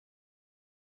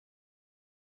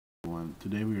everyone.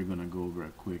 Today we are going to go over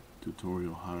a quick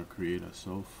tutorial how to create a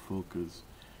self-focus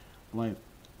light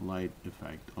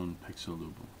effect on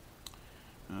Pixeluvo.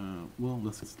 Well,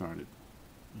 let's get started.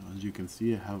 As you can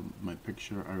see, I have my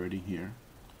picture already here,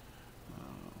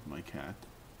 my cat.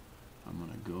 I'm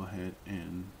going to go ahead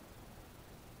and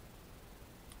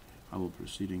I will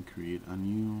proceed and create a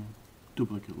new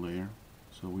duplicate layer.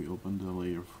 So we open the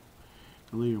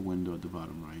layer window at the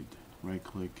bottom right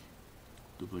click,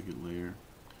 duplicate layer.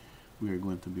 We are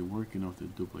going to be working off the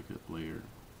duplicate layer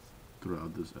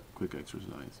throughout this quick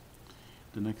exercise.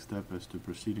 The next step is to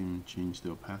proceed and change the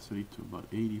opacity to about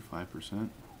 85%,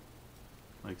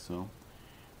 like so.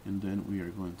 And then we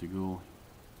are going to go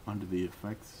under the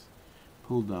effects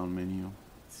pull down menu.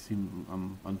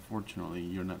 Unfortunately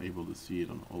you're not able to see it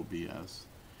on OBS,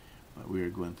 but we are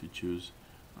going to choose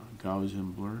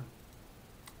Gaussian blur,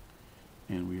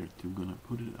 and we are going to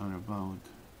put it on about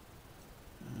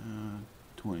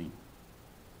 20.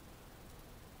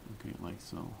 Okay, like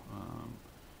so.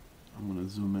 I'm going to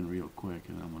zoom in real quick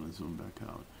and I'm going to zoom back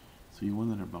out. So you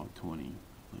want it about 20,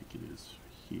 like it is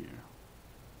here.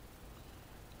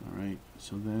 Alright,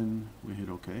 so then we hit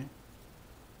OK.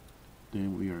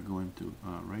 Then we are going to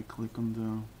right click on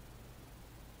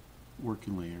the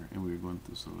working layer and we are going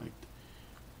to select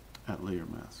Add Layer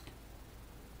Mask.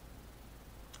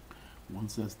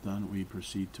 Once that's done, we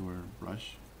proceed to our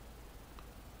brush.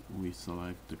 We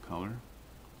select the color.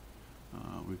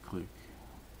 We click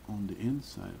on the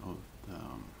inside of the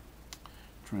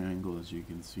triangle, as you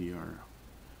can see,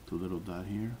 the little dot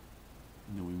here,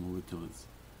 and then we move it till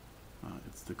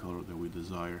it's the color that we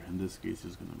desire. In this case,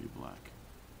 it's going to be black.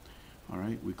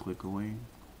 Alright, we click away.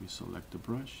 We select the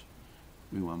brush.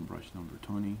 We want brush number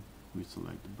 20. We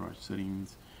select the brush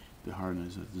settings. The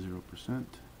hardness at 0%.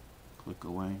 Click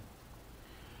away.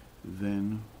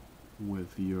 Then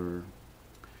with your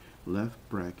left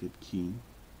bracket key,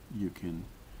 you can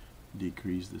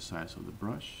decrease the size of the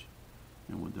brush,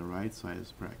 and with the right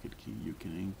size bracket key you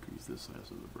can increase the size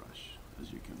of the brush,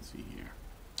 as you can see here.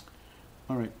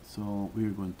 Alright, so we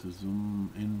are going to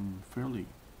zoom in fairly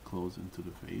close into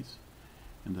the face,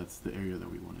 and that's the area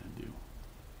that we want to do.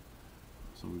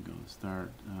 So we're going to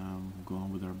start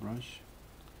going with our brush.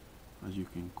 As you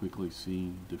can quickly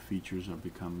see, the features have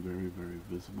become very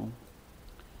visible,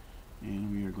 and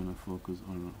we are going to focus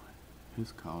on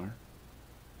his collar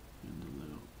and the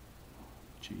little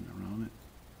chain around it,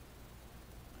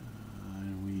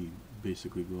 and we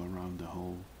basically go around the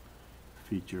whole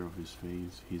feature of his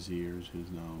face, his ears,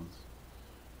 his nose,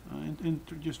 and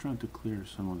just trying to clear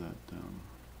some of that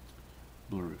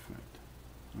blur effect.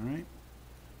 Alright,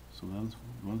 so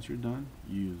once you're done,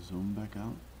 you zoom back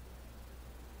out,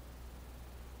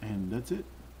 and that's it.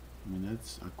 I mean,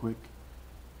 that's a quick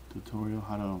tutorial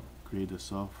how to create a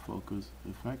soft focus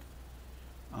effect.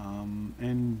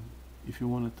 And if you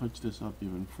want to touch this up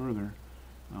even further,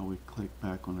 we click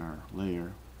back on our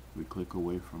layer, we click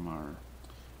away from our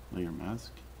layer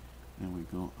mask, and we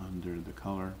go under the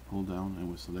color, pull down, and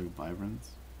we select vibrance,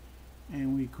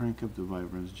 and we crank up the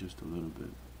vibrance just a little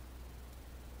bit.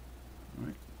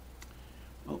 Alright,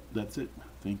 well, that's it.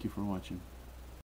 Thank you for watching.